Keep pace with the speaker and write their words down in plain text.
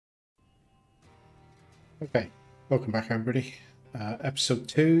Okay, welcome back everybody. Episode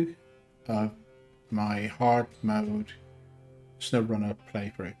 2 of my hard mode SnowRunner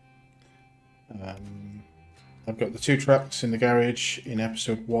playthrough. I've got the two trucks in the garage. In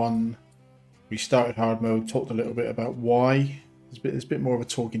episode 1 we started hard mode, talked a little bit about why. There's a bit more of a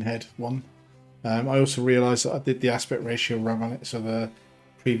talking head one. I also realised that I did the aspect ratio wrong on it, so the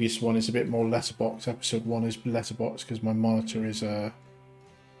previous one is a bit more letterbox. Episode 1 is letterbox because my monitor is a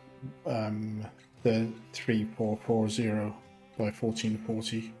the 3440 by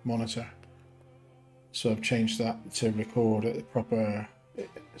 1440 monitor, so I've changed that to record at the proper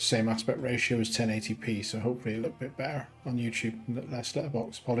same aspect ratio as 1080p, so hopefully it'll look a bit better on YouTube and less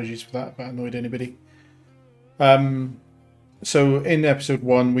letterbox. Apologies for that if that annoyed anybody. So in episode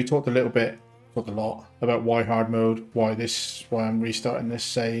 1 we talked a lot about why hard mode, why I'm restarting this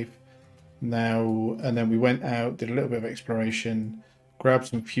save now, and then we went out, did a little bit of exploration, grabbed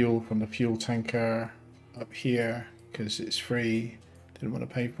some fuel from the fuel tanker up here because it's free, didn't want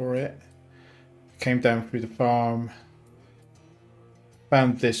to pay for it. Came down through the farm,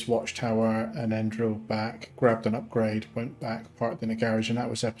 found this watchtower, and then drove back, grabbed an upgrade, went back, parked in the garage, and that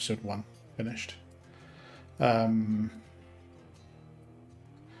was episode 1 finished.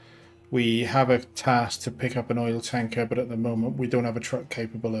 We have a task to pick up an oil tanker, but at the moment we don't have a truck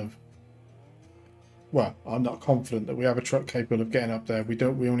capable of, well, I'm not confident that we have a truck capable of getting up there. We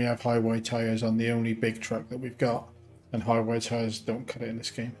only have highway tyres on the only big truck that we've got, and highway tyres don't cut it in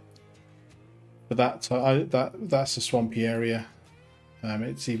this game. But that's a swampy area.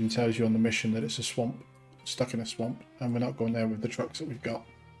 It even tells you on the mission that it's a swamp, stuck in a swamp, and we're not going there with the trucks that we've got.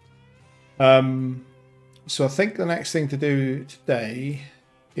 So I think the next thing to do today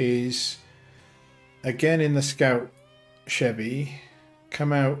is, again in the Scout Chevy,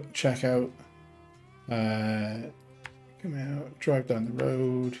 come out, check out, come out, drive down the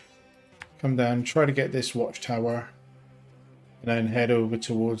road, come down, try to get this watchtower, and then head over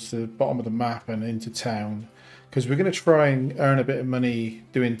towards the bottom of the map and into town, because we're going to try and earn a bit of money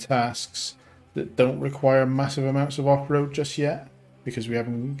doing tasks that don't require massive amounts of off-road just yet, because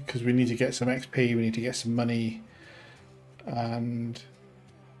we need to get some XP, we need to get some money, and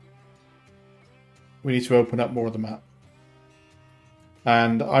we need to open up more of the map.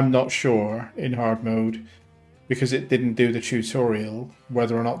 And I'm not sure in hard mode, because it didn't do the tutorial,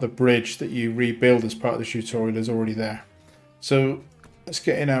 whether or not the bridge that you rebuild as part of the tutorial is already there. So let's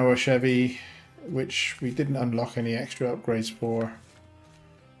get in our Chevy, which we didn't unlock any extra upgrades for.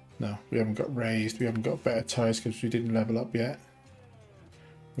 No, we haven't got raised, we haven't got better tyres because we didn't level up yet.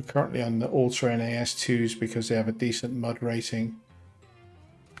 We're currently on the all-terrain AS2s because they have a decent mud rating.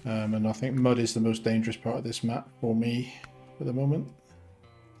 And I think mud is the most dangerous part of this map for me at the moment.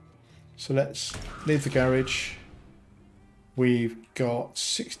 So let's leave the garage. We've got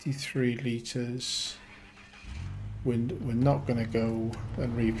 63 litres. We're not going to go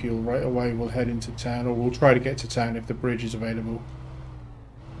and refuel right away. We'll head into town, or we'll try to get to town if the bridge is available.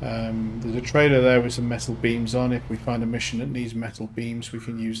 There's a trailer there with some metal beams on. If we find a mission that needs metal beams, we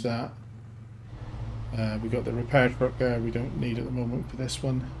can use that. We've got the repair truck there, we don't need at the moment for this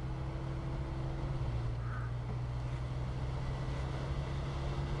one.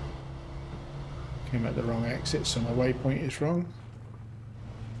 Came out the wrong exit, so my waypoint is wrong.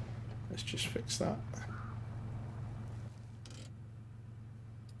 Let's just fix that. There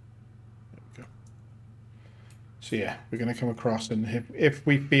we go. So yeah, we're going to come across, and if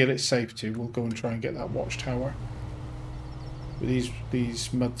we feel it's safe to, we'll go and try and get that watchtower. But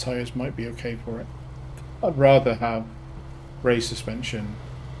these mud tyres might be okay for it. I'd rather have raised suspension,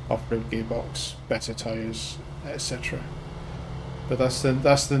 off-road gearbox, better tyres, etc. But that's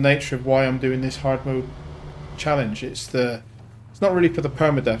the nature of why I'm doing this hard mode challenge. It's not really for the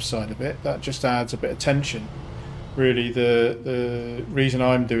permadeath side of it. That just adds a bit of tension. Really, the reason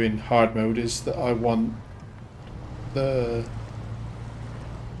I'm doing hard mode is that I want the.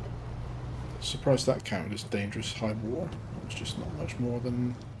 Surprised that counted as dangerous high water. It's just not much more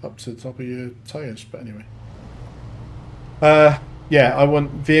than up to the top of your tyres, but anyway. Yeah, I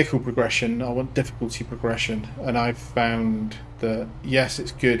want vehicle progression, I want difficulty progression, and I've found that, yes,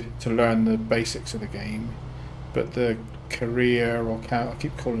 it's good to learn the basics of the game, but the career, or I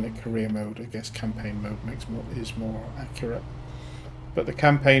keep calling it career mode, I guess campaign mode is more accurate, but the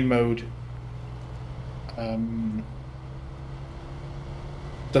campaign mode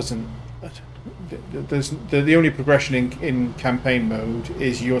doesn't. The only progression in campaign mode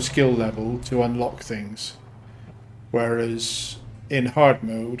is your skill level to unlock things, whereas in hard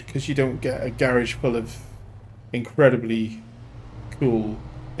mode, because you don't get a garage full of incredibly cool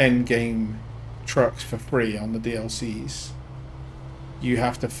end game trucks for free on the DLCs, you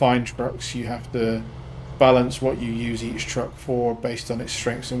have to find trucks, you have to balance what you use each truck for based on its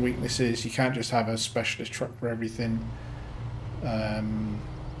strengths and weaknesses. You can't just have a specialist truck for everything.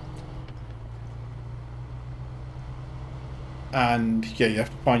 And yeah, you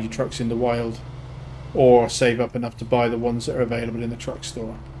have to find your trucks in the wild or save up enough to buy the ones that are available in the truck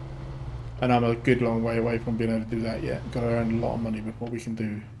store. And I'm a good long way away from being able to do that yet. Got to earn a lot of money before we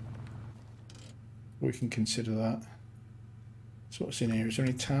can consider that. So what's in here? Is there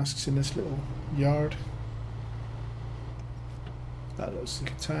any tasks in this little yard? That looks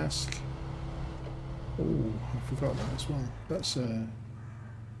like a task. Oh, I forgot that as well. That's a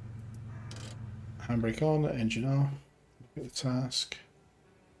handbrake on, engine off. Look at the task.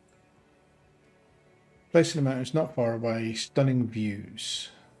 Place in the mountains not far away, stunning views.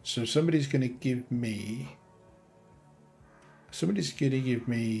 So somebody's going to give me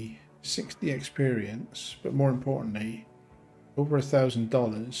 60 experience, but more importantly, over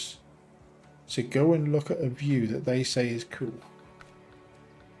 $1,000 to go and look at a view that they say is cool.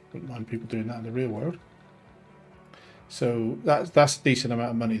 Wouldn't mind people doing that in the real world. So that's a decent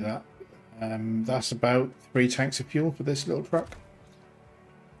amount of money. That's about 3 tanks of fuel for this little truck.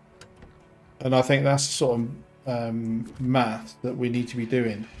 And I think that's the sort of math that we need to be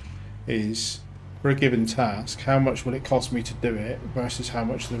doing, is for a given task, how much will it cost me to do it versus how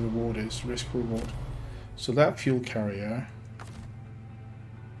much the reward is, risk reward. So that fuel carrier,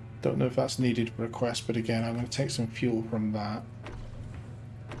 don't know if that's needed for a quest, but again, I'm going to take some fuel from that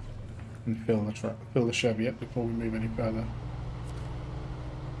and fill the Chevy up before we move any further.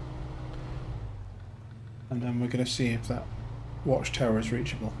 And then we're going to see if that watchtower is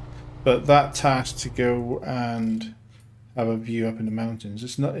reachable. But that task to go and have a view up in the mountains,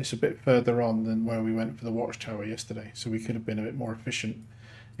 it's a bit further on than where we went for the watchtower yesterday, so we could have been a bit more efficient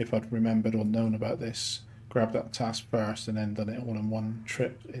if I'd remembered or known about this. Grab that task first and then done it all in one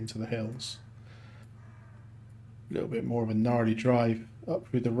trip into the hills. A little bit more of a gnarly drive up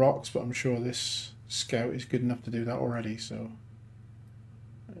through the rocks, but I'm sure this scout is good enough to do that already, so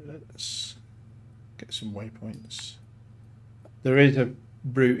let's get some waypoints. There is a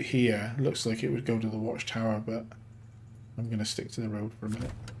route here, looks like it would go to the watchtower, but I'm going to stick to the road for a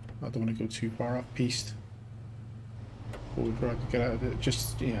minute. I don't want to go too far off piste. All-wheel drive to get out of it.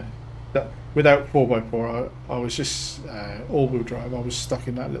 Just, yeah, that without 4x4, I was just all-wheel drive. I was stuck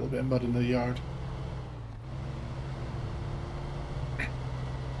in that little bit of mud in the yard.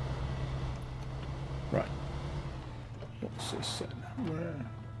 Right. What's this then? Where?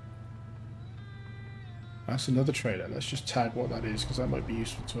 That's another trailer. Let's just tag what that is, because that might be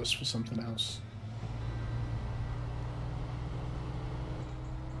useful to us for something else.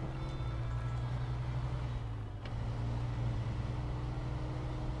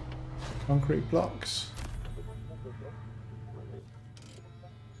 Concrete blocks.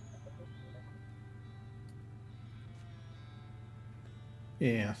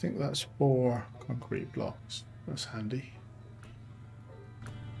 Yeah, I think that's 4 concrete blocks. That's handy.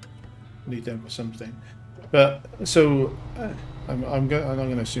 Need them for something. But so I'm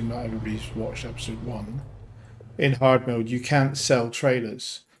going to assume that everybody's watched episode 1. In hard mode, you can't sell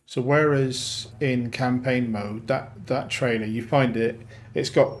trailers. So whereas in campaign mode, that trailer, you find it's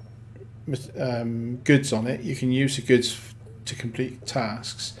got goods on it. You can use the goods to complete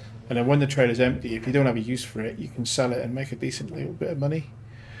tasks, and then when the trailer's empty, if you don't have a use for it, you can sell it and make a decent little bit of money.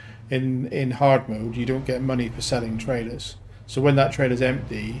 In hard mode, you don't get money for selling trailers. So when that trailer's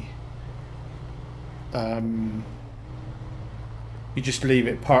empty, you just leave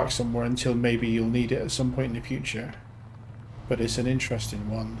it parked somewhere until maybe you'll need it at some point in the future. But it's an interesting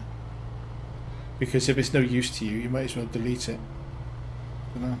one, because if it's no use to you, you might as well delete it.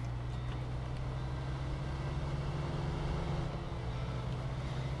 You know?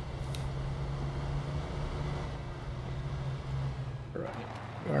 Right.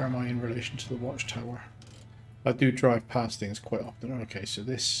 Where am I in relation to the watchtower? I do drive past things quite often. Okay, so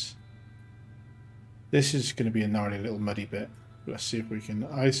this is going to be a gnarly little muddy bit. Let's see if we can.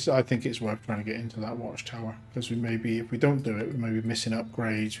 I think it's worth trying to get into that watchtower, because we may be, if we don't do it, we may be missing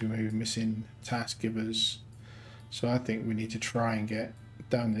upgrades, we may be missing task givers. So I think we need to try and get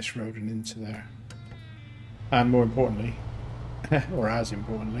down this road and into there. And more importantly, or as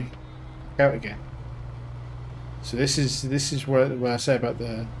importantly, out again. So this is where I say about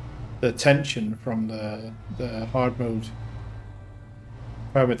the tension from the hard mode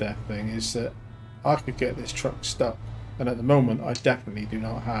permadeath thing, is that I could get this truck stuck, and at the moment I definitely do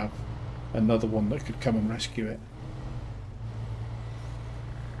not have another one that could come and rescue it.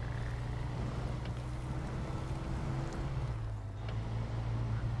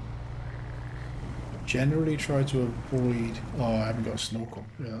 Generally try to avoid... Oh, I haven't got a snorkel.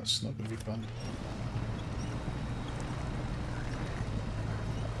 Yeah, that's not going to be fun.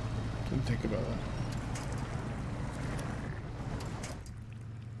 Didn't think about that.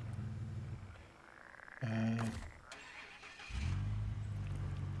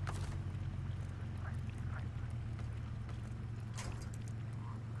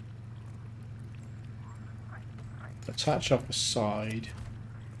 Attach up a side.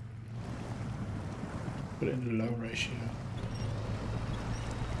 Put it in a low ratio.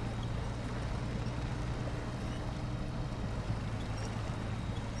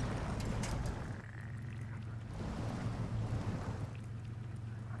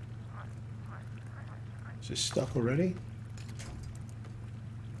 Is it stuck already?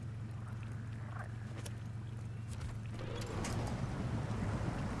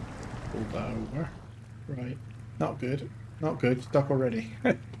 Pull that over. Right. Not good. Not good. Stuck already.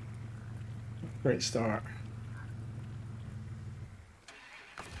 Great start.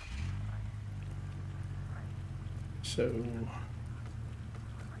 So...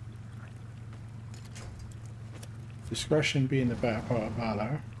 discretion being the better part of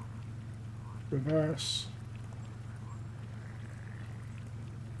valor. Reverse.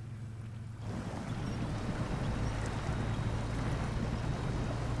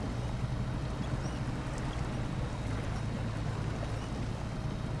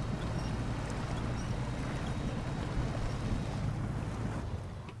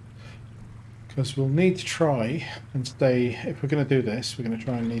 Because we'll need to try and stay, if we're going to do this, we're going to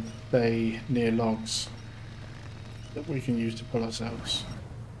try and need to stay near logs that we can use to pull ourselves.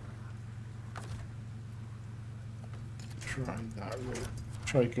 Try that route.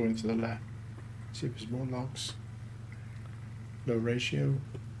 Try going to the left. See if there's more logs. Low ratio.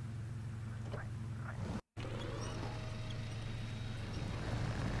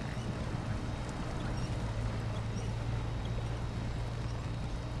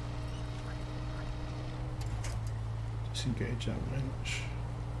 Disengage that winch.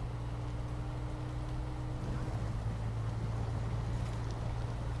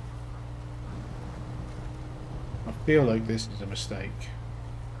 I feel like this is a mistake.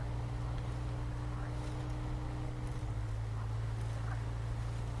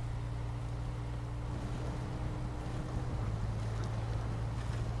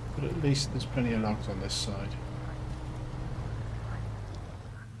 But at least there's plenty of logs on this side.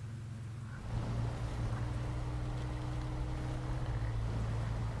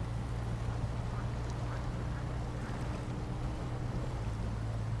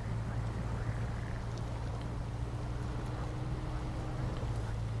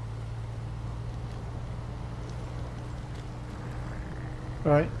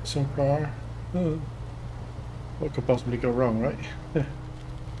 Right, so far, what could possibly go wrong, right?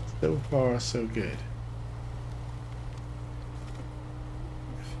 So far, so good.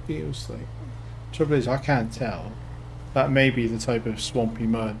 Feels like... Trouble is, I can't tell. That may be the type of swampy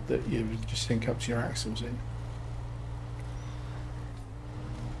mud that you just sink up to your axles in.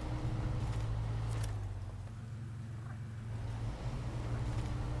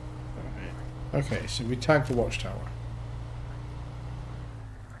 Right. Okay, so we tagged the watchtower.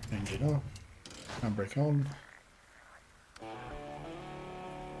 Engine off, handbrake on,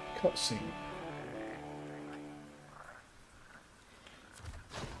 cutscene.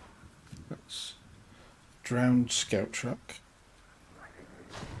 That's drowned scout truck,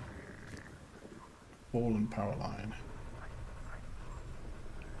 fallen power line.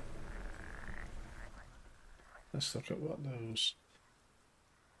 Let's look at what those.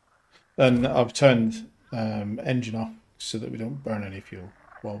 And I've turned engine off so that we don't burn any fuel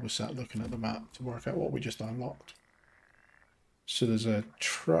while we're sat looking at the map to work out what we just unlocked. So there's a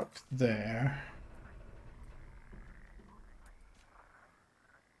truck there.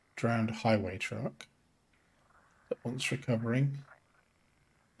 Drowned highway truck that wants recovering.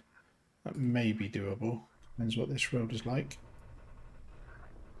 That may be doable. Depends what this road is like.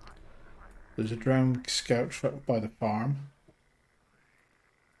 There's a drowned scout truck by the farm.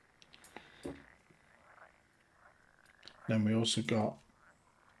 Then we also got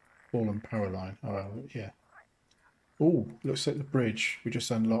fallen power line. Oh, yeah. Oh, looks like the bridge. We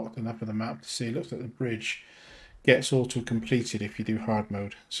just unlocked enough of the map to see. Looks like the bridge gets auto-completed if you do hard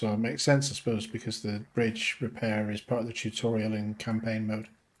mode. So it makes sense, I suppose, because the bridge repair is part of the tutorial in campaign mode.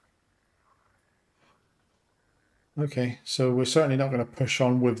 Okay, so we're certainly not going to push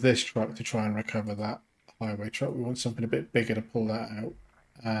on with this truck to try and recover that highway truck. We want something a bit bigger to pull that out.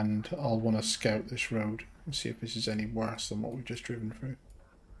 And I'll want to scout this road and see if this is any worse than what we've just driven through.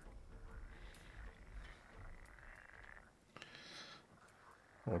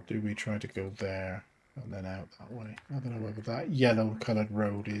 Or do we try to go there and then out that way? I don't know whether that yellow coloured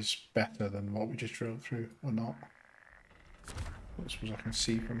road is better than what we just drove through or not. I suppose I can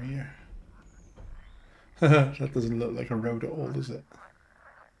see from here. That doesn't look like a road at all, does it?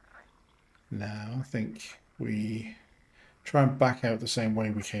 Now, I think we try and back out the same way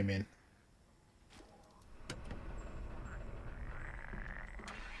we came in.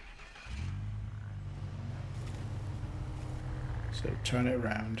 So turn it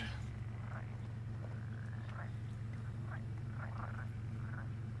around.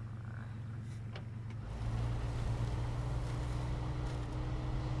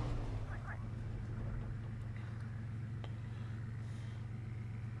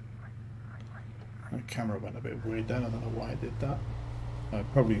 My camera went a bit weird then, I don't know why it did that.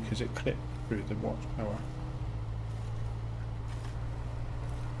 Probably because it clipped through the watchtower.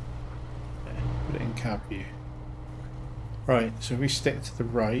 Yeah, put it in cab view. Right, so we stick to the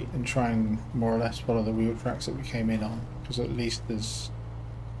right and try and more or less follow the wheel tracks that we came in on, because at least there's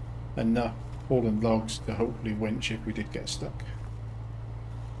enough fallen logs to hopefully winch if we did get stuck.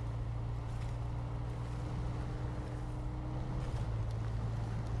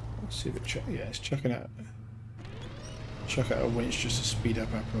 Let's see if it yeah, it's chucking out a winch just to speed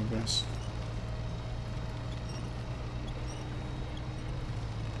up our progress.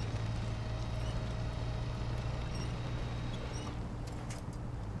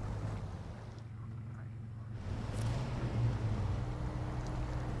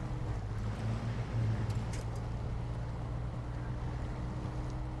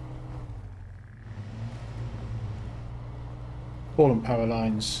 Fallen power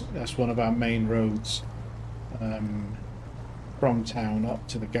lines, that's one of our main roads from town up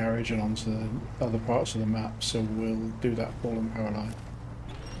to the garage and onto the other parts of the map, so we'll do that fallen power line.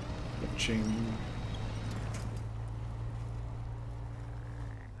 Watching.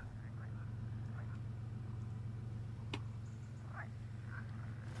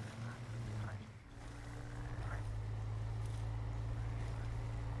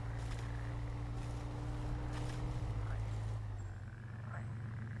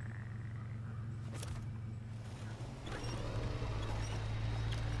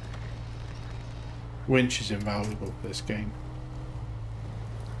 Winch is invaluable for this game.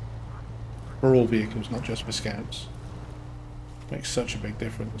 For all vehicles, not just for scouts. Makes such a big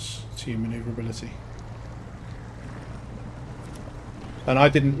difference to your manoeuvrability. And I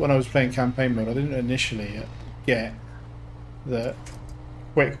didn't, when I was playing campaign mode, I didn't initially get the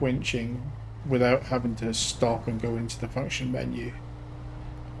quick winching without having to stop and go into the function menu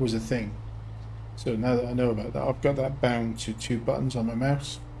was a thing. So now that I know about that, I've got that bound to 2 buttons on my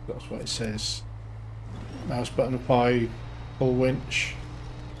mouse. That's what it says. Mouse button apply, pull winch.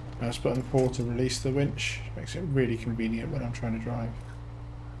 Mouse button 4 to release the winch. Makes it really convenient when I'm trying to drive.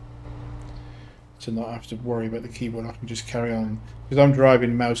 To not have to worry about the keyboard, I can just carry on. Because I'm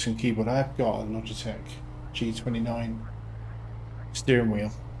driving mouse and keyboard, I've got a Logitech G29 steering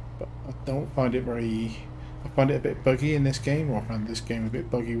wheel. But I don't find it very... I find it a bit buggy in this game, or I find this game a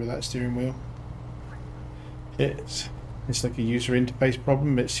bit buggy with that steering wheel. It's like a user interface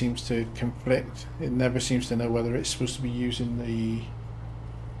problem. It seems to conflict. It never seems to know whether it's supposed to be using the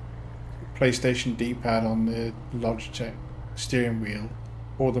PlayStation D-pad on the Logitech steering wheel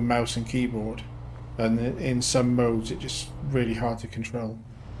or the mouse and keyboard. And in some modes it's just really hard to control.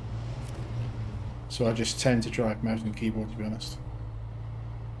 So I just tend to drive mouse and keyboard, to be honest.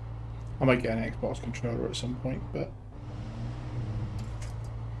 I might get an Xbox controller at some point, but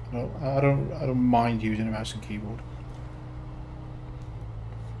I don't mind using a mouse and keyboard.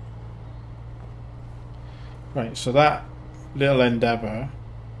 Right, so that little endeavour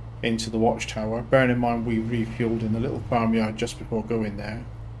into the watchtower, bearing in mind we refuelled in the little farmyard just before going there,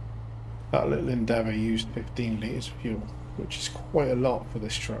 that little endeavour used 15 litres of fuel, which is quite a lot for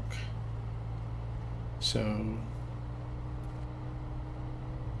this truck. So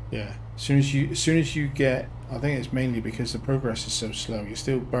yeah, as soon as you get, I think it's mainly because the progress is so slow, you're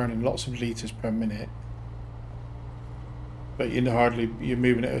still burning lots of litres per minute, but you're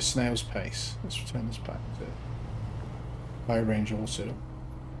moving at a snail's pace. Let's return this back to high range also.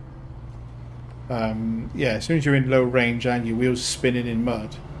 Yeah, as soon as you're in low range and your wheels are spinning in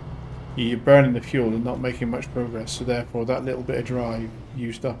mud, you're burning the fuel and not making much progress, so therefore that little bit of drive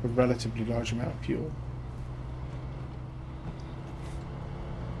used up a relatively large amount of fuel.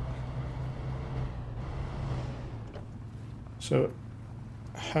 So,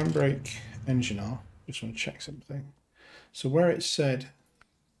 handbrake, engine off. Just want to check something. So where it said,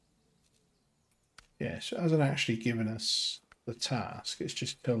 yeah, so it hasn't actually given us the task. It's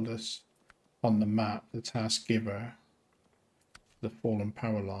just told us on the map the task giver, the fallen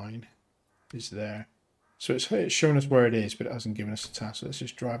power line, is there. So it's shown us where it is, but it hasn't given us a task. So let's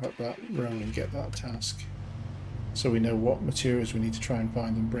just drive up that road and get that task, so we know what materials we need to try and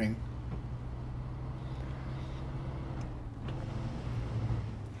find and bring.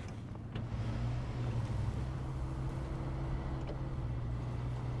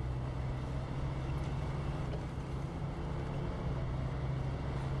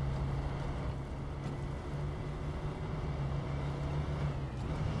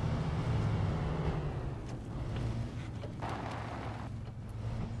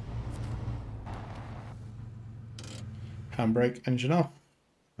 handbrake, engine off,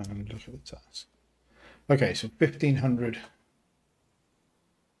 and look at the task. Okay, so $1,500.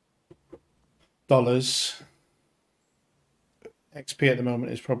 XP at the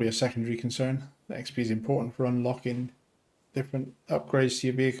moment is probably a secondary concern. The XP is important for unlocking different upgrades to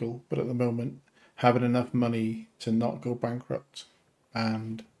your vehicle, but at the moment, having enough money to not go bankrupt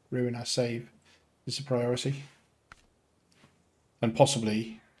and ruin our save is a priority. And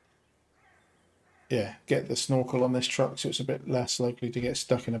possibly, yeah, get the snorkel on this truck so it's a bit less likely to get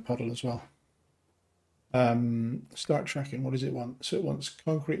stuck in a puddle as well. Start tracking, what does it want? So it wants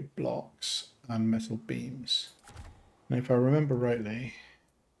concrete blocks and metal beams. And if I remember rightly,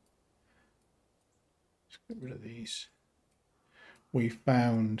 let's get rid of these. We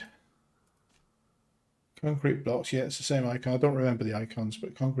found concrete blocks. Yeah, it's the same icon. I don't remember the icons,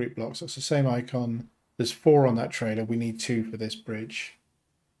 but concrete blocks, that's the same icon. There's 4 on that trailer. We need 2 for this bridge.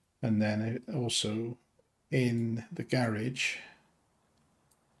 And then also in the garage,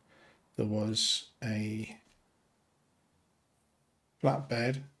 there was a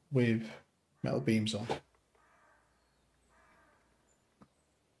flatbed with metal beams on.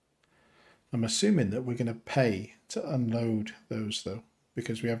 I'm assuming that we're going to pay to unload those though,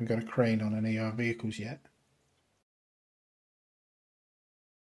 because we haven't got a crane on any of our vehicles yet.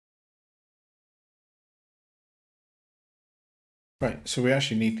 Right, so we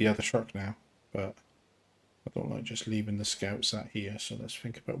actually need the other truck now, but I don't like just leaving the Scout sat here, so let's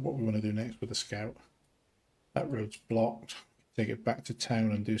think about what we want to do next with the Scout. That road's blocked. Take it back to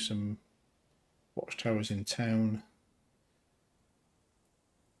town and do some watchtowers in town.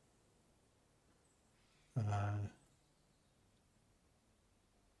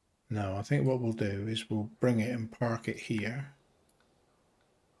 No, I think what we'll do is we'll bring it and park it here.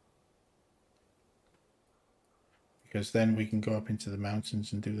 Because then we can go up into the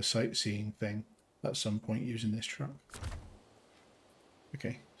mountains and do the sightseeing thing at some point using this truck.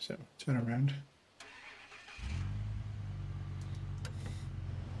 Okay, so turn around.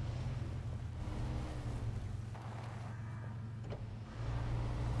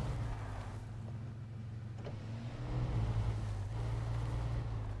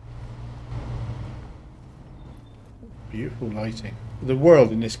 Beautiful lighting. The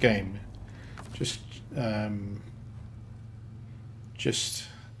world in this game, just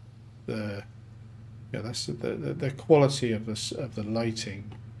the that's the quality of the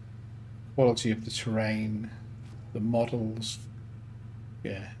lighting, quality of the terrain, the models.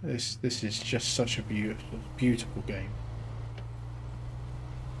 Yeah, this is just such a beautiful game.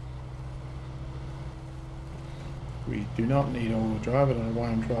 We do not need all-wheel drive. I don't know why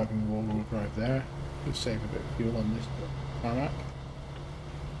I'm driving all-wheel drive there. Could save a bit of fuel on this tarmac.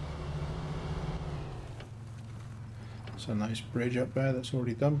 It's a nice bridge up there that's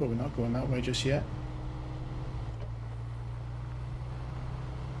already done, but we're not going that way just yet.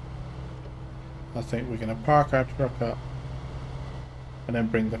 I think we're going to park our truck up and then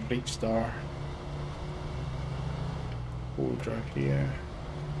bring the Fleet Star. All-wheel drive here.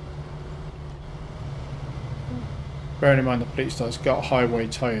 Bearing in mind the Fleet Star's got highway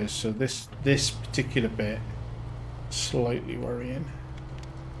tyres, so this particular bit is slightly worrying.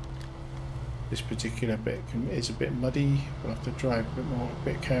 This particular bit is a bit muddy. We'll have to drive a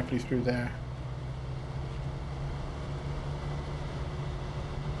bit carefully through there.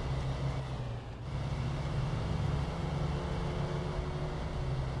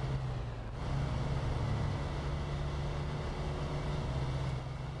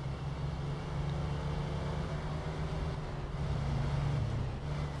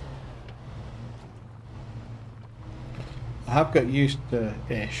 I have got used to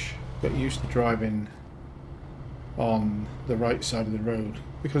driving on the right side of the road.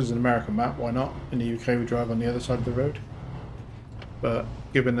 Because it's an American map, why not? In the UK we drive on the other side of the road. But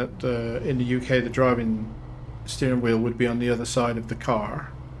given that in the UK the driving steering wheel would be on the other side of the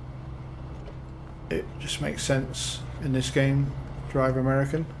car, it just makes sense in this game, drive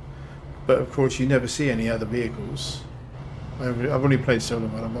American. But of course you never see any other vehicles. I've only played solo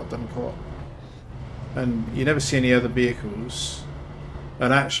mode, I've not done co-op. And you never see any other vehicles,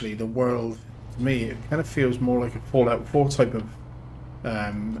 and actually the world, to me, it kind of feels more like a Fallout 4 type of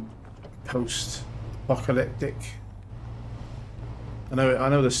post-apocalyptic. I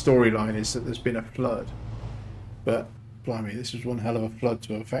know the storyline is that there's been a flood, but blimey, this was one hell of a flood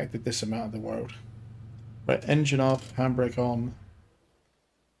to have affected this amount of the world. Right, engine off, handbrake on,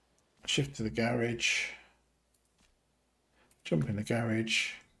 shift to the garage, jump in the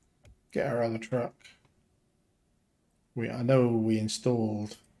garage, get our other truck. I know we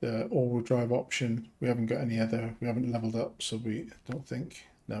installed the all-wheel drive option. We haven't got any other. We haven't leveled up, so we don't think.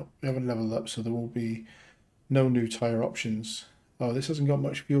 No, we haven't leveled up, so there will be No new tyre options. Oh, this hasn't got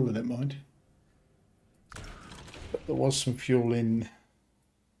much fuel in it, mind. But there was some fuel in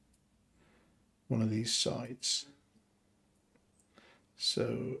one of these sides.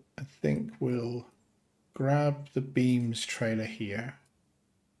 So I think we'll grab the beams trailer here,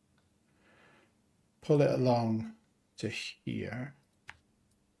 pull it along to here,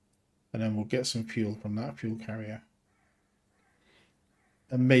 and then we'll get some fuel from that fuel carrier.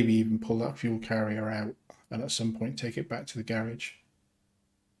 And maybe even pull that fuel carrier out and at some point take it back to the garage.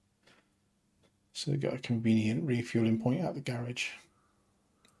 So we've got a convenient refueling point at the garage.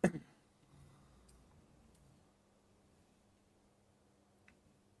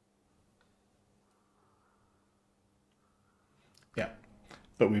 Yeah,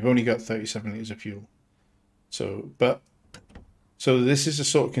 but we've only got 37 litres of fuel. So this is a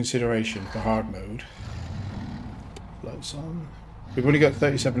sort of consideration for hard mode. Lights on. We've only got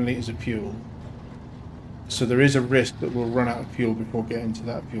 37 litres of fuel. So there is a risk that we'll run out of fuel before getting to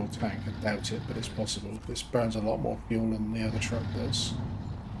that fuel tank. I doubt it, but it's possible. This burns a lot more fuel than the other truck does.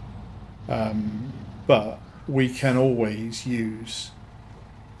 But we can always use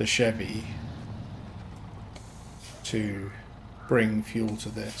the Chevy to bring fuel to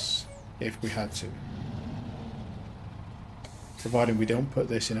this if we had to. Provided we don't put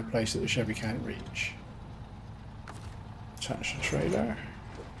this in a place that the Chevy can't reach. Attach the trailer.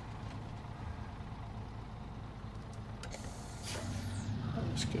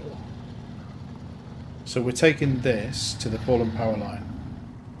 Let's go. So we're taking this to the fallen power line.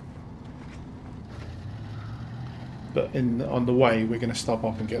 But on the way we're going to stop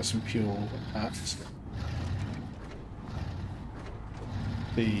off and get some fuel at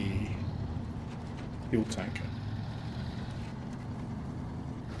the fuel tanker.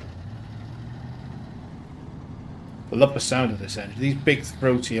 I love the sound of this engine. These big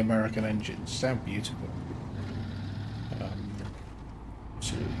throaty American engines sound beautiful. I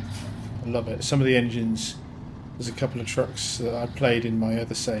love it. Some of the engines, there's a couple of trucks that I played in my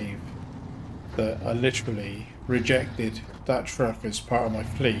other save that I literally rejected that truck as part of my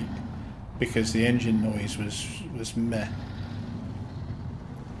fleet because the engine noise was meh.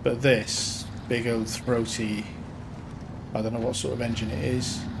 But this big old throaty, I don't know what sort of engine it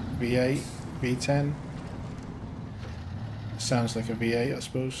is, V8, V10. Sounds like a V8, I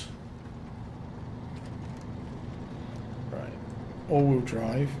suppose. Right, all-wheel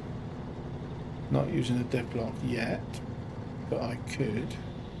drive. Not using a dip lock yet, but I could.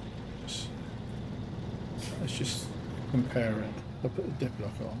 Let's just compare it. I'll put the dip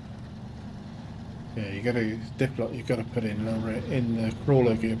lock on. Yeah, you got to dip lock. You've got to put in in the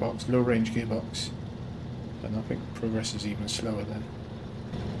crawler gearbox, low range gearbox, and I think progress is even slower then.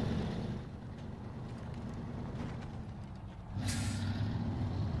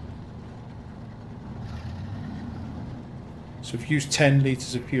 So we've used 10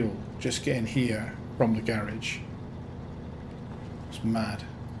 litres of fuel just getting here from the garage. It's mad.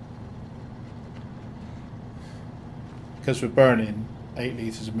 Because we're burning 8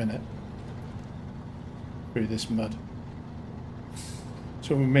 litres a minute through this mud.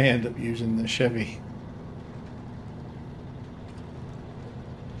 So we may end up using the Chevy.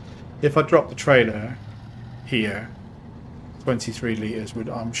 If I drop the trailer here, 23 litres would,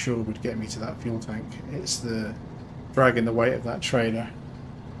 I'm sure, would get me to that fuel tank. It's the dragging the weight of that trailer.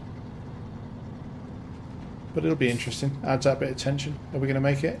 But it'll be interesting. Adds that bit of tension. Are we going to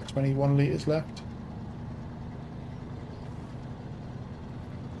make it? 21 litres left.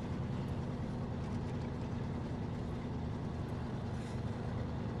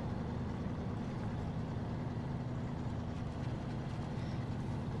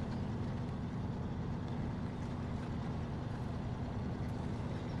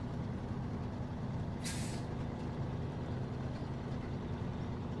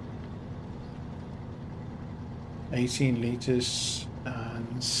 $18 litres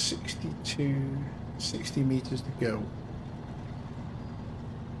and 60 metres to go.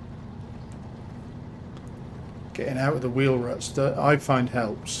 Getting out of the wheel ruts that I find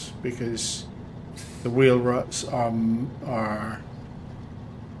helps, because the wheel ruts are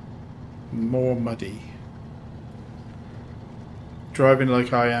more muddy. Driving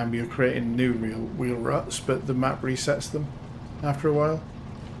like I am, you're creating new wheel ruts, but the map resets them after a while.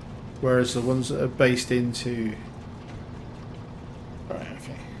 Whereas the ones that are based into... Right,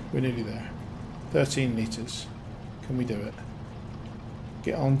 okay, we're nearly there. 13 litres. Can we do it?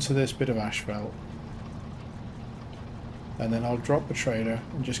 Get onto this bit of asphalt. And then I'll drop the trailer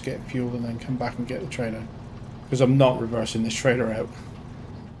and just get fuel and then come back and get the trailer. Because I'm not reversing this trailer out.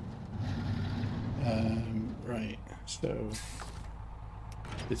 Right, so...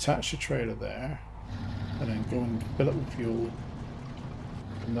 detach the trailer there. and then go and fill up with fuel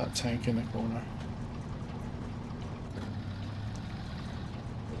from that tank in the corner.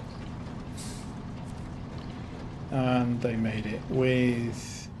 And they made it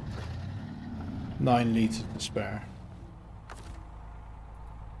with 9 litres to spare.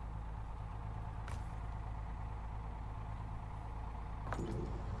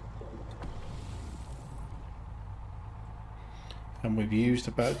 And we've used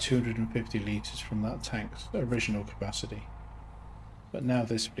about 250 litres from that tank's original capacity. But now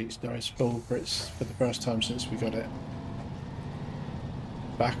this fleet is full for the first time since we got it.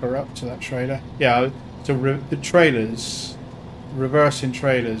 Back her up to that trailer. Yeah, so the trailers, reversing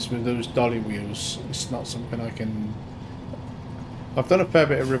trailers with those dolly wheels, it's not something I can... I've done a fair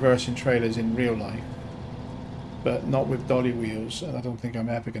bit of reversing trailers in real life, but not with dolly wheels, and I don't think I'm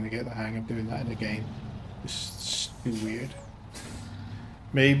ever going to get the hang of doing that in a game. It's too weird.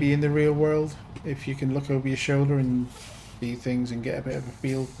 Maybe in the real world, if you can look over your shoulder and see things and get a bit of a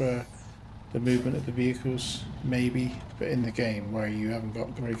feel for the movement of the vehicles, maybe. But in the game, where you haven't got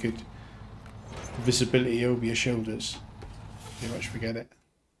very good visibility over your shoulders, pretty much forget it.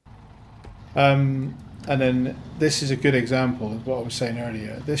 And then this is a good example of what I was saying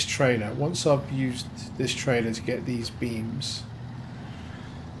earlier. This trailer, once I've used this trailer to get these beams,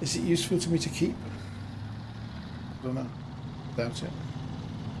 is it useful to me to keep? I don't know. Doubt it.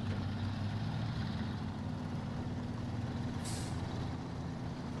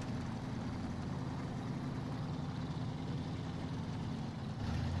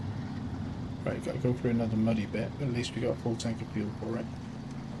 Right, got to go through another muddy bit, but at least we got a full tank of fuel for it.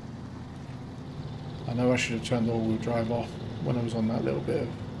 I know I should have turned all-wheel drive off when I was on that little bit of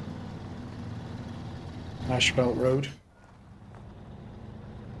asphalt road.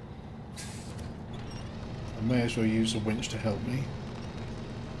 I may as well use the winch to help me.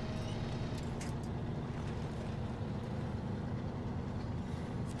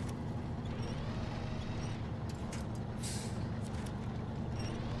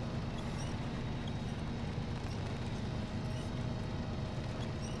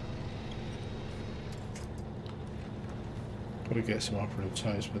 Got to get some off-road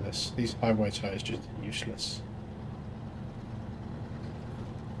tyres for this. These highway tyres just useless.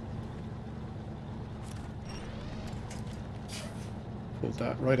 Pulled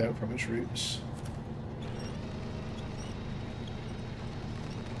that right out from its roots.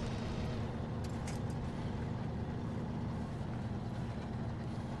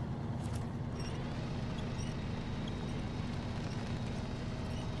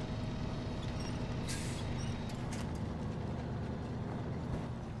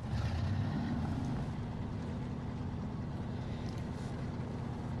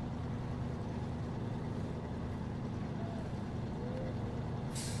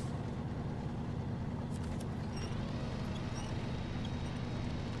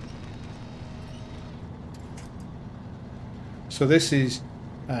 So this is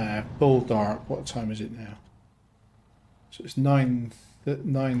full dark. What time is it now? So it's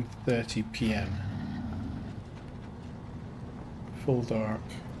 9:30 p.m. Full dark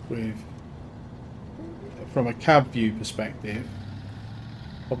with, from a cab view perspective,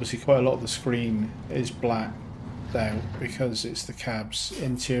 obviously quite a lot of the screen is blacked out because it's the cab's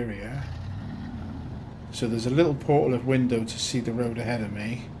interior. So there's a little portal of window to see the road ahead of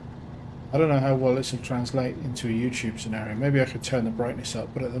me. I don't know how well this will translate into a YouTube scenario. Maybe I could turn the brightness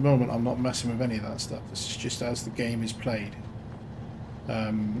up, but at the moment I'm not messing with any of that stuff. This is just as the game is played.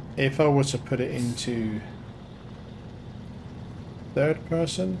 If I were to put it into third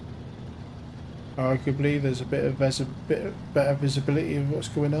person, arguably there's a bit better visibility of what's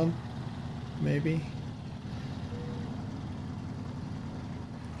going on, maybe.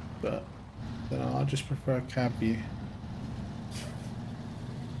 But I don't know, I just prefer cab view.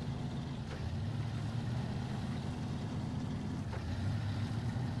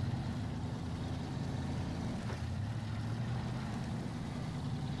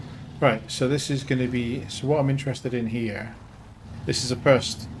 Right, so this is going to be, so what I'm interested in here, this is the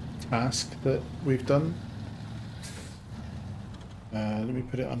first task that we've done. Let me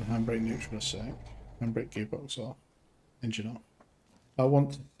put it on handbrake neutral a sec. Handbrake gearbox off, engine off. I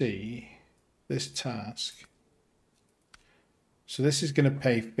want to see this task. So this is going to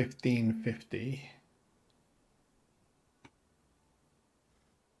pay $15.50.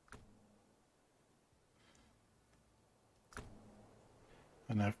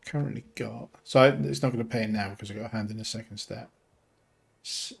 And I've currently got, so it's not going to pay now because I've got a hand in the second step.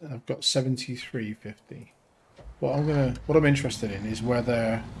 I've got $73.50. What I'm interested in is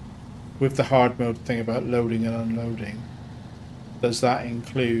whether, with the hard mode thing about loading and unloading, does that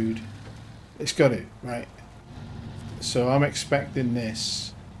include It's got to, right? So I'm expecting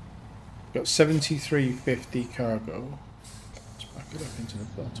this. Got 7350 cargo. Let's back it up into the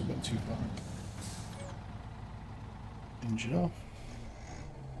plot a bit too far. Engine off.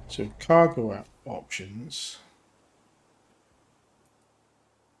 So cargo options.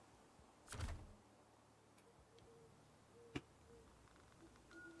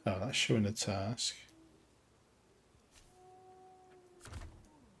 Oh, that's showing the task.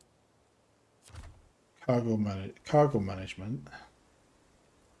 Cargo management.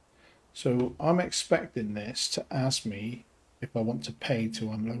 So I'm expecting this to ask me if I want to pay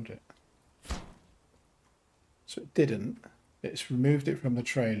to unload it. So it didn't. It's removed it from the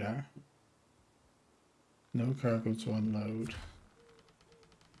trailer. No cargo to unload.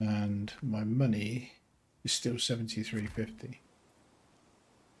 And my money is still 73.50.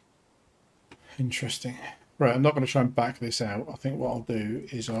 Interesting. Right, I'm not going to try and back this out. I think what I'll do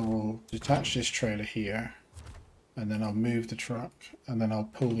is I will detach this trailer here, and then I'll move the truck, and then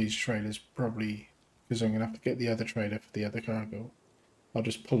I'll pull these trailers probably, because I'm going to have to get the other trailer for the other cargo. I'll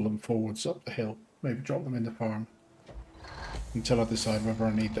just pull them forwards up the hill, maybe drop them in the farm, until I decide whether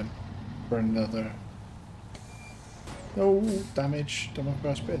I need them for another... Oh, damage. Done my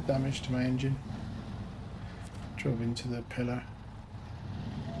first bit of damage to my engine. Drove into the pillar.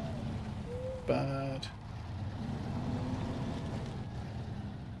 Bad.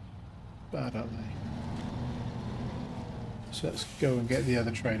 Bad, aren't they? So let's go and get the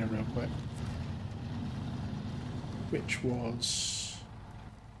other trailer real quick. Which was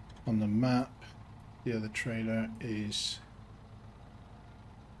on the map. The other trailer is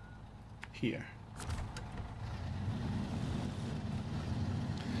here.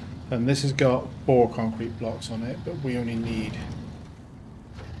 And this has got 4 concrete blocks on it, but we only need...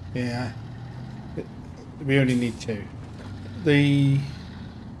 Yeah. We only need 2. The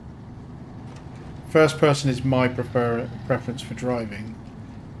first person is my preference for driving,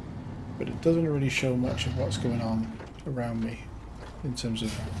 but it doesn't really show much of what's going on around me in terms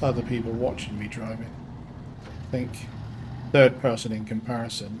of other people watching me driving. I think third person in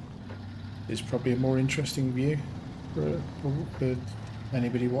comparison is probably a more interesting view for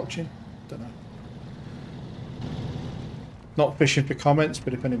anybody watching. Don't know. Not fishing for comments,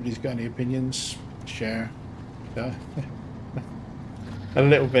 but if anybody's got any opinions, share. A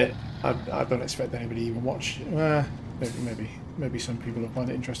little bit. I don't expect anybody to even watch. Maybe some people will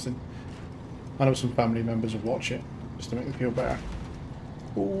find it interesting. I know some family members will watch it just to make them feel better.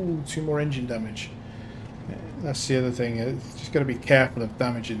 Ooh, 2 more engine damage. Yeah, that's the other thing. It's just got to be careful of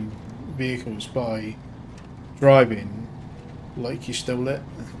damaging vehicles by driving like you stole it.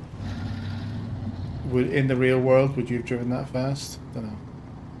 In the real world, would you have driven that fast? Don't know.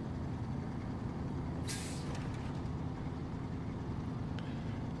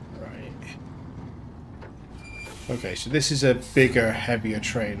 Right. Okay, so this is a bigger, heavier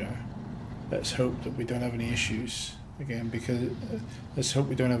trailer. Let's hope that we don't have any issues. Again, because let's hope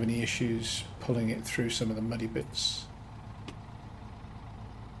we don't have any issues pulling it through some of the muddy bits.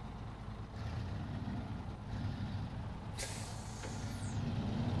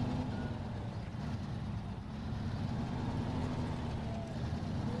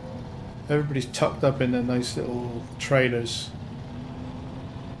 Everybody's tucked up in their nice little trailers,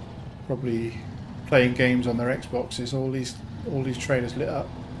 probably playing games on their Xboxes. All these trailers lit up.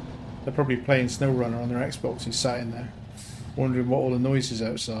 They're probably playing SnowRunner on their Xboxes, sat in there, wondering what all the noise is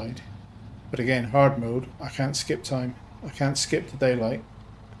outside. But again, hard mode, I can't skip time. I can't skip to daylight.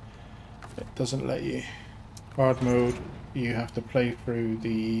 It doesn't let you. Hard mode, you have to play through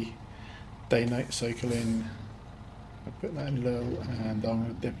the day-night cycle in. I'll put that in low, and I'm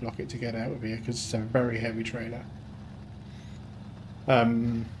going to dip lock it to get out of here because it's a very heavy trailer.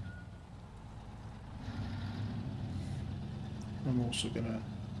 I'm also going to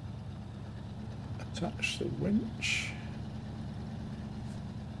attach the winch.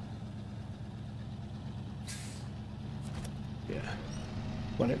 Yeah,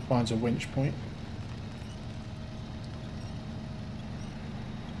 when it finds a winch point.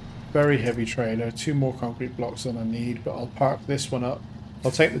 Very heavy trailer, 2 more concrete blocks than I need, but I'll park this one up.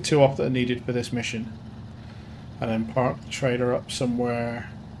 I'll take the 2 off that are needed for this mission, and then park the trailer up somewhere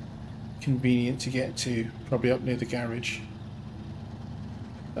convenient to get to, probably up near the garage.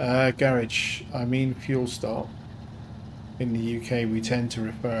 Garage, I mean fuel stop. In the UK we tend to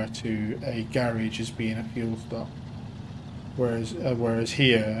refer to a garage as being a fuel stop, whereas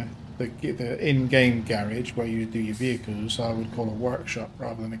here the in-game garage where you do your vehicles I would call a workshop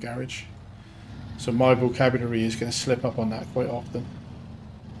rather than a garage. So my vocabulary is going to slip up on that quite often.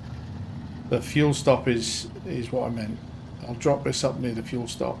 The fuel stop is what I meant. I'll drop this up near the fuel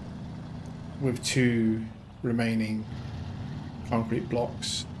stop with 2 remaining concrete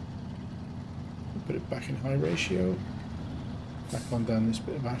blocks. Put it back in high ratio. Back on down this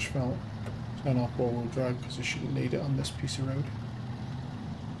bit of asphalt. Turn off all-wheel drive because I shouldn't need it on this piece of road.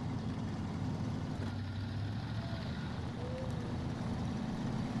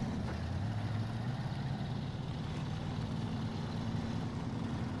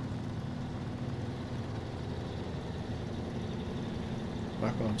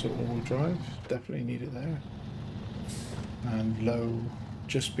 Back onto all-wheel drive. Definitely need it there. And low,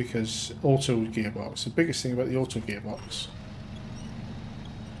 just because auto gearbox. The biggest thing about the auto gearbox,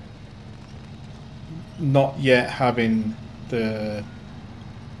 not yet having the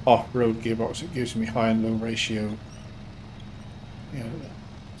off-road gearbox that gives me high and low ratio, you know,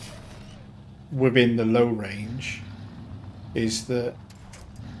 within the low range, is that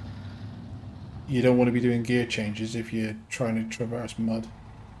you don't want to be doing gear changes if you're trying to traverse mud,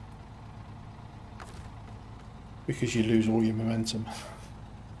 because you lose all your momentum.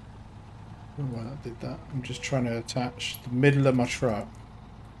 Oh, well, I did that. I'm just trying to attach the middle of my truck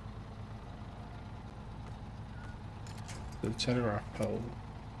to the telegraph pole,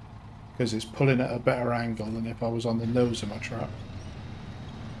 because it's pulling at a better angle than if I was on the nose of my truck,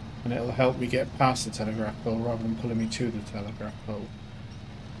 and it'll help me get past the telegraph pole rather than pulling me to the telegraph pole.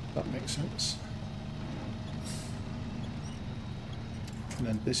 That makes sense. And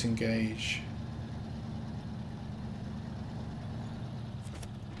then disengage.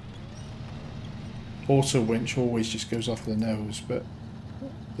 Auto winch always just goes off the nose, but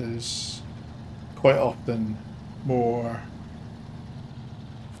there's quite often more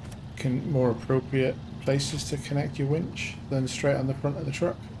appropriate places to connect your winch than straight on the front of the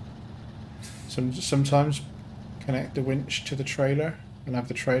truck. Sometimes connect the winch to the trailer and have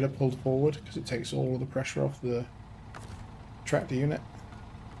the trailer pulled forward because it takes all of the pressure off the tractor unit.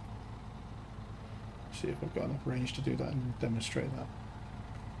 See if I've got enough range to do that and demonstrate that.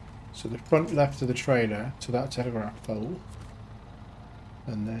 So the front left of the trailer to that telegraph pole,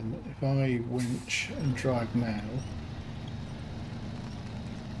 and then if I winch and drive now,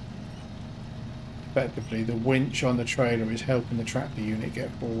 effectively the winch on the trailer is helping the tractor unit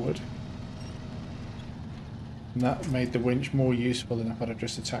get forward, and that made the winch more useful than if I'd have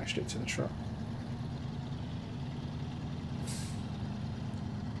just attached it to the truck.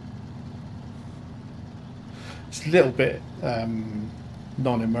 It's a little bit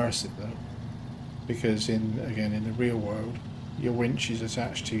non-immersive though, because in the real world your winch is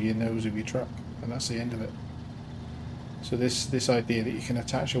attached to your nose of your truck and that's the end of it. So this idea that you can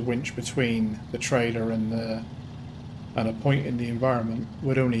attach a winch between the trailer and a point in the environment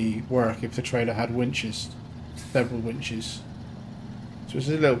would only work if the trailer had winches, several winches. So it's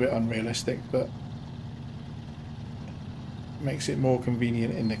a little bit unrealistic, but makes it more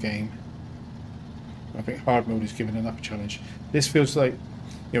convenient in the game. I think hard mode is given enough challenge. This feels like,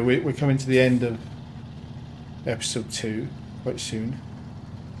 you know, we're coming to the end of episode 2 quite soon,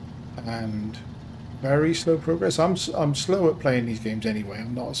 and very slow progress. I'm slow at playing these games anyway.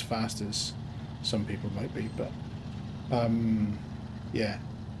 I'm not as fast as some people might be, but yeah,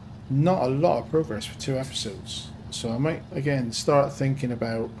 not a lot of progress for 2 episodes. So I might again start thinking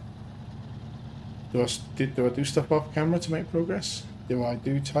about, do I do stuff off camera to make progress? Do I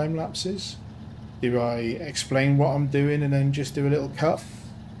do time lapses? Do I explain what I'm doing and then just do a little cut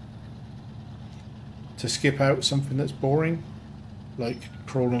to skip out something that's boring, like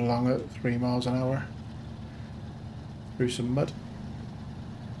crawling along at 3 miles an hour through some mud?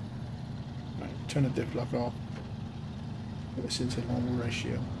 Right, turn the diff lock off. Put this into normal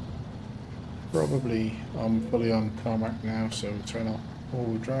ratio. Probably I'm fully on tarmac now, so turn off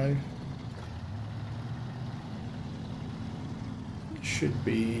all-wheel drive. Should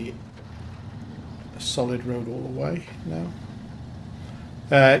be solid road all the way now.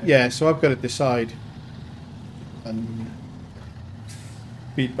 Yeah, so I've got to decide, and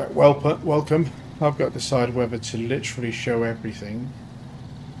feedback welcome. I've got to decide whether to literally show everything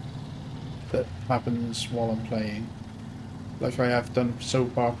that happens while I'm playing, like I have done so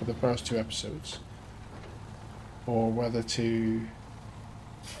far for the first 2 episodes, or whether to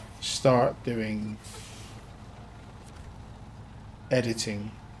start doing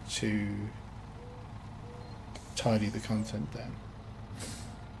editing to tidy the content down.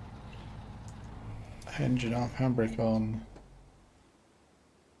 Engine off, handbrake on.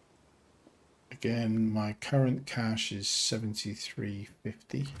 Again, my current cash is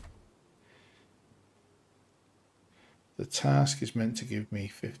 73.50. The task is meant to give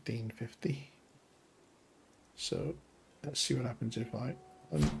me 15.50. So let's see what happens if I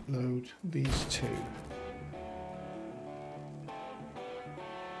unload these 2.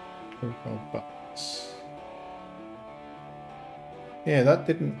 Profile buttons. Yeah, that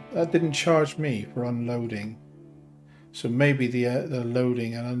didn't charge me for unloading. So maybe the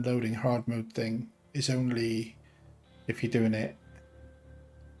loading and unloading hard mode thing is only if you're doing it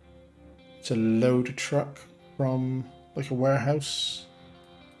to load a truck from like a warehouse.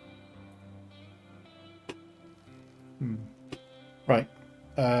 Right,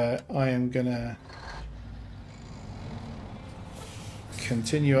 I am gonna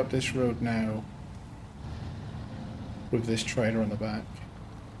continue up this road now with this trailer on the back.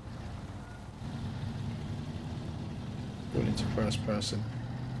 Going into first person.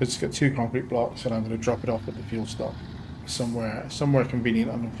 It's got 2 concrete blocks and I'm going to drop it off at the fuel stop. Somewhere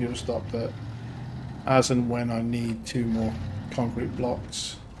convenient on the fuel stop, that as and when I need 2 more concrete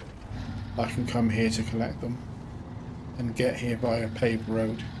blocks, I can come here to collect them and get here via paved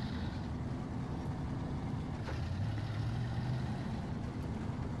road.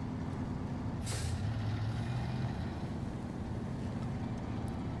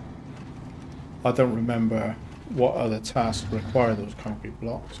 I don't remember what other tasks require those concrete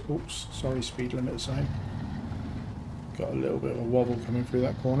blocks. Oops, sorry, speed limit sign. Got a little bit of a wobble coming through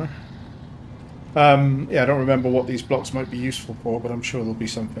that corner. Yeah, I don't remember what these blocks might be useful for, but I'm sure there'll be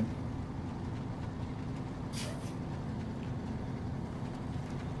something.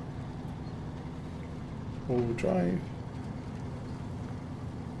 All-wheel drive.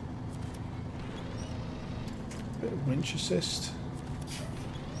 Bit of winch assist.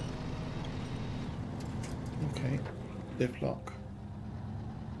 Okay, diff lock.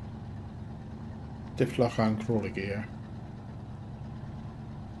 Diff lock and crawler gear.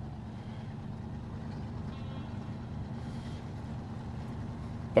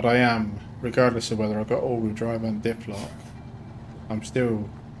 But I am, regardless of whether I've got all-wheel drive and diff lock, I'm still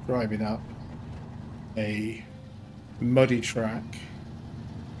driving up a muddy track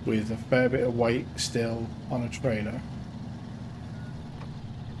with a fair bit of weight still on a trailer.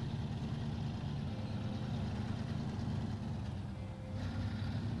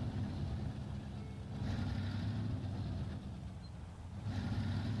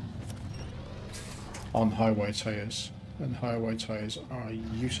 On highway tyres, and highway tyres are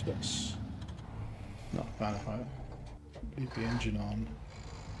useless. Not a fan of highway. Leave the engine on.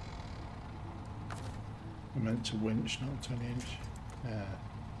 I meant to winch, not turn the engine. Yeah.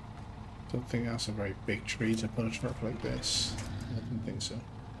 Don't think that's a very big tree to put a truck like this. I didn't think so.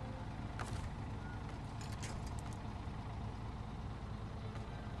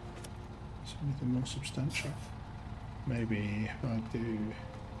 Is there anything more substantial? Maybe if I do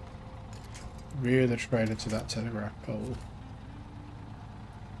rear the trailer to that telegraph pole.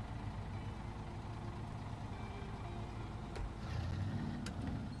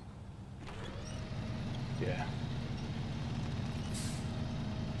 Yeah.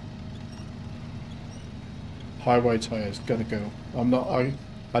 Highway tyres gotta go. I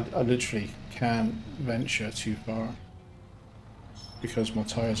literally can't venture too far because my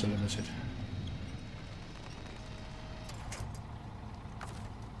tyres are limited.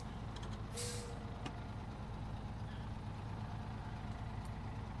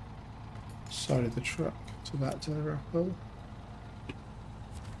 Side of the truck to that telegraph pole.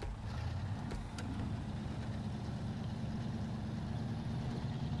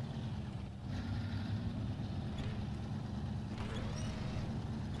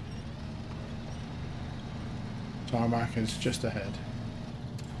 Tarmac is just ahead.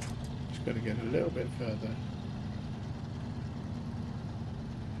 Just got to get a little bit further.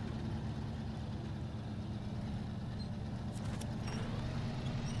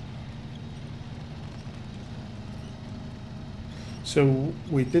 So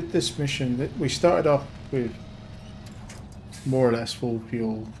we did this mission that we started off with more or less full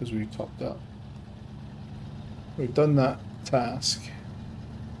fuel because we topped up. We've done that task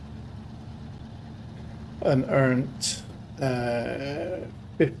and earned $15.50.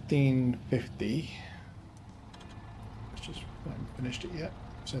 I haven't finished it yet.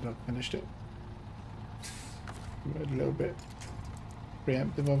 Said I've finished it. A little bit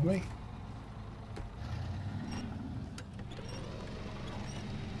preemptive of me.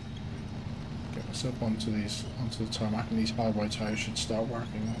 Get myself onto the tarmac, and these highway tyres should start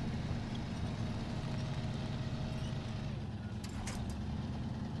working now.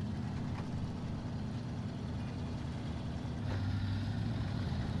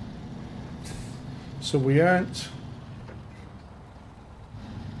 So we earned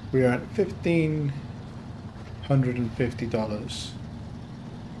 $1,550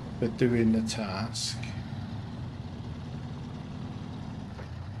 for doing the task.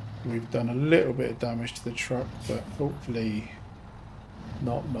 We've done a little bit of damage to the truck, but hopefully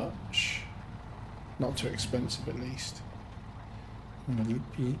not much. Not too expensive, at least. I'm going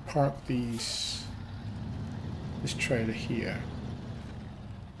to park this trailer here.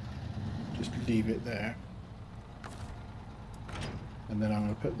 Just leave it there. And then I'm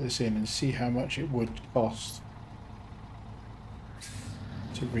going to put this in and see how much it would cost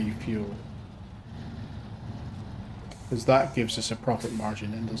to refuel. Because that gives us a profit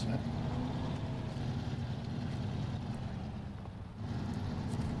margin then, doesn't it?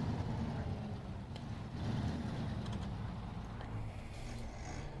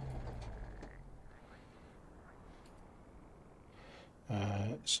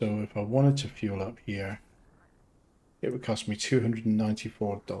 So if I wanted to fuel up here, it would cost me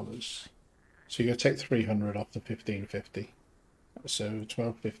 $294. So you're going to take 300 off the 1550. So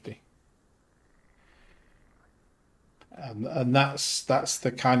 1250. And that's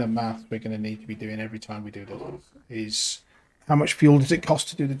the kind of math we're going to need to be doing every time we do this. Is how much fuel does it cost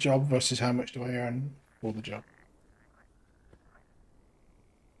to do the job versus how much do I earn for the job?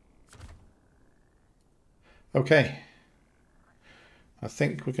 Okay. I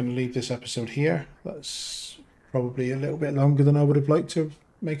think we're going to leave this episode here. That's probably a little bit longer than I would have liked to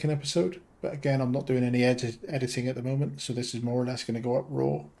make an episode. But again, I'm not doing any editing at the moment, so this is more or less going to go up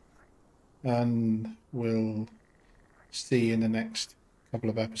raw. And we'll see in the next couple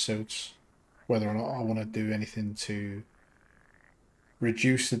of episodes whether or not I want to do anything to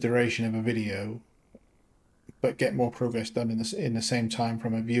reduce the duration of a video, but get more progress done in the same time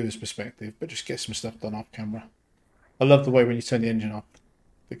from a viewer's perspective, but just get some stuff done off camera. I love the way when you turn the engine off,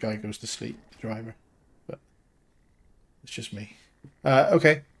 the guy goes to sleep, the driver, but it's just me.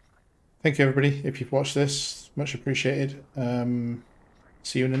 Okay. Thank you, everybody. If you've watched this, much appreciated.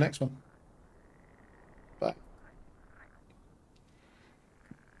 See you in the next one.